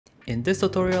In this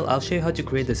tutorial, I'll show you how to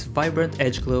create this vibrant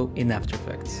edge glow in After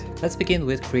Effects. Let's begin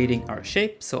with creating our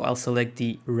shape. So I'll select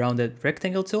the rounded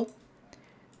rectangle tool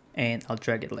and I'll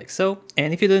drag it like so.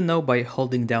 And if you didn't know, by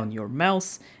holding down your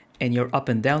mouse and your up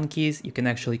and down keys, you can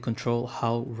actually control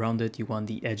how rounded you want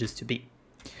the edges to be.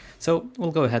 So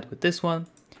we'll go ahead with this one.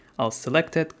 I'll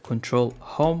select it, Control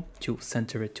Home to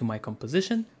center it to my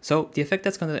composition. So the effect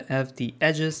that's going to have the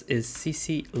edges is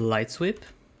CC Light Sweep.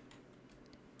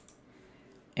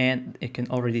 And you can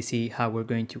already see how we're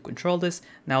going to control this.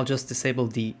 Now I'll just disable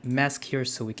the mask here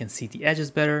so we can see the edges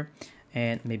better,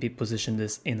 and maybe position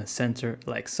this in the center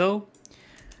like so,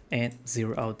 and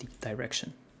zero out the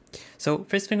direction. So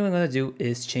first thing I'm going to do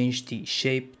is change the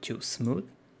shape to smooth,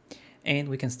 and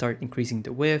we can start increasing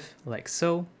the width like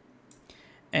so,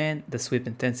 and the sweep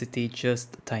intensity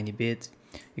just a tiny bit.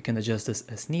 You can adjust this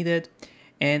as needed,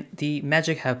 and the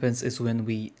magic happens is when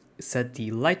we set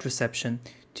the light reception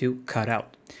to cut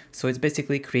out. So it's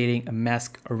basically creating a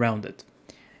mask around it.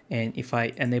 And if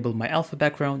I enable my alpha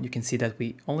background, you can see that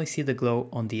we only see the glow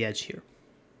on the edge here.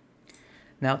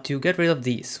 Now to get rid of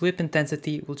the sweep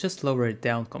intensity, we'll just lower it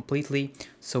down completely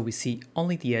so we see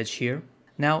only the edge here.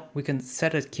 Now we can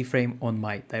set a keyframe on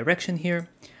my direction here.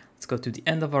 Let's go to the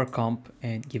end of our comp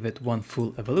and give it one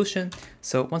full evolution.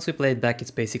 So once we play it back,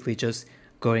 it's basically just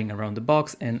going around the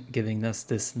box and giving us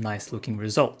this nice looking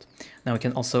result. Now we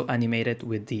can also animate it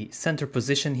with the center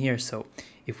position here. So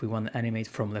if we want to animate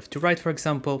from left to right, for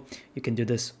example, you can do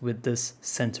this with this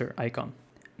center icon.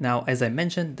 Now, as I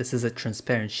mentioned, this is a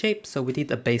transparent shape, so we need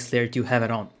a base layer to have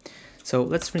it on. So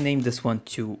let's rename this one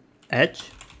to Edge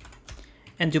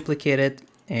and duplicate it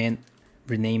and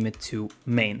rename it to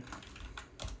Main.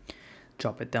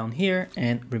 Drop it down here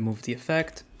and remove the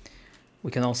effect.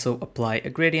 We can also apply a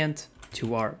gradient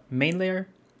to our main layer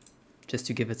just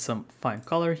to give it some fine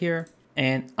color here.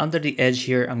 And under the edge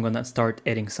here, I'm gonna start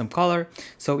adding some color.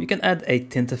 So you can add a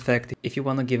tint effect if you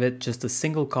want to give it just a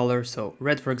single color, so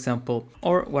red for example,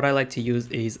 or what I like to use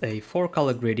is a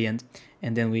 4-color gradient,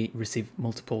 and then we receive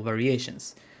multiple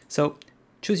variations. So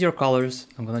choose your colors.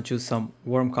 I'm gonna choose some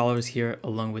warm colors here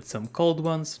along with some cold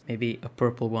ones, maybe a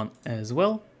purple one as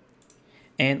well.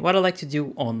 And what I like to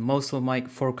do on most of my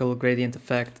 4-color gradient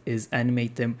effect is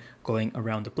animate them going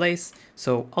around the place.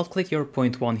 So I'll click your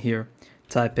point 1 here,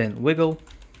 type in wiggle,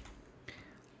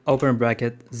 open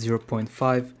bracket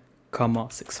 0.5, comma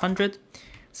 600,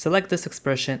 select this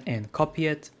expression and copy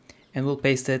it, and we'll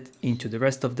paste it into the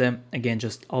rest of them. Again,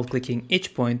 just alt clicking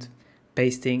each point,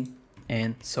 pasting,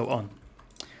 and so on.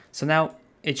 So now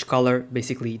each color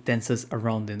basically dances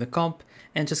around in the comp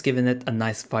and just giving it a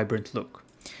nice vibrant look.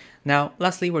 Now,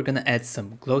 lastly, we're going to add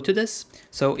some glow to this.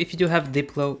 So if you do have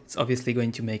deep glow, it's obviously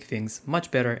going to make things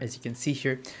much better, as you can see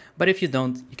here. But if you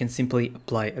don't, you can simply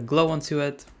apply a glow onto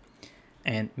it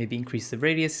and maybe increase the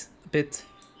radius a bit,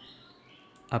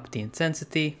 up the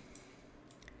intensity,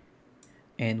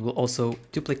 and we'll also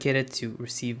duplicate it to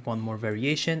receive one more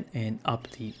variation and up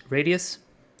the radius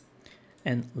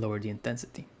and lower the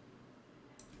intensity.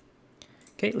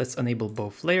 Okay, let's enable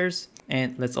both layers,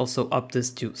 and let's also up this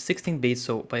to 16-bit.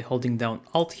 So by holding down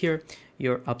Alt here,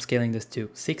 you're upscaling this to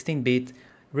 16-bit.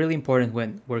 Really important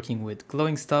when working with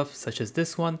glowing stuff such as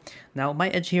this one. Now my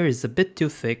edge here is a bit too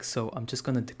thick, so I'm just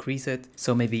gonna decrease it.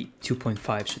 So maybe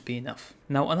 2.5 should be enough.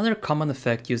 Now another common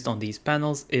effect used on these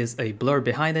panels is a blur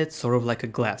behind it, sort of like a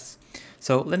glass.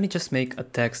 So let me just make a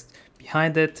text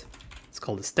behind it. Let's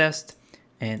call this test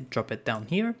and drop it down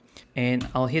here. And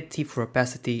I'll hit T for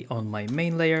opacity on my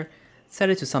main layer, set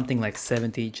it to something like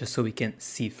 70 just so we can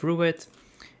see through it.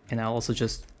 And I'll also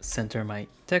just center my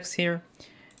text here.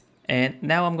 And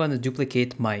now I'm going to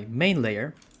duplicate my main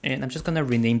layer, and I'm just going to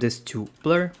rename this to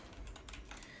blur.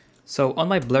 So on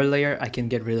my blur layer, I can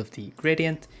get rid of the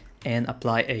gradient and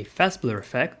apply a fast blur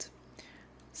effect,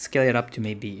 scale it up to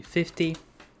maybe 50.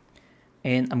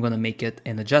 And I'm going to make it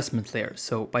an adjustment layer.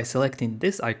 So by selecting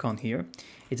this icon here,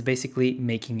 it's basically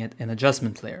making it an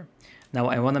adjustment layer. Now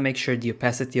I want to make sure the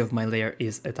opacity of my layer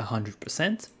is at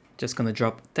 100%. Just going to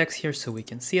drop text here so we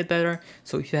can see it better.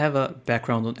 So if you have a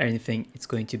background on anything, it's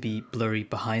going to be blurry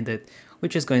behind it,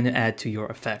 which is going to add to your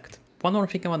effect. One more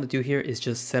thing I want to do here is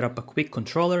just set up a quick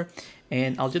controller,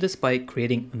 and I'll do this by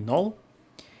creating a null.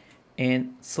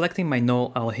 And selecting my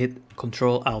null, I'll hit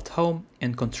Control Alt Home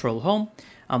and Control Home.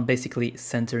 I'm basically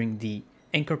centering the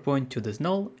anchor point to this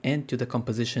null and to the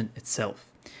composition itself.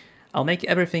 I'll make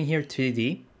everything here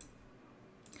 3D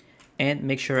and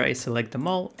make sure I select them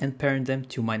all and parent them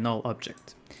to my null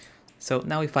object. So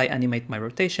now if I animate my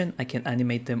rotation, I can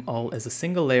animate them all as a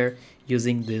single layer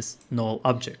using this null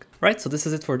object. Right, so this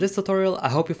is it for this tutorial. I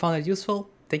hope you found it useful.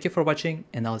 Thank you for watching,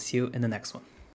 and I'll see you in the next one.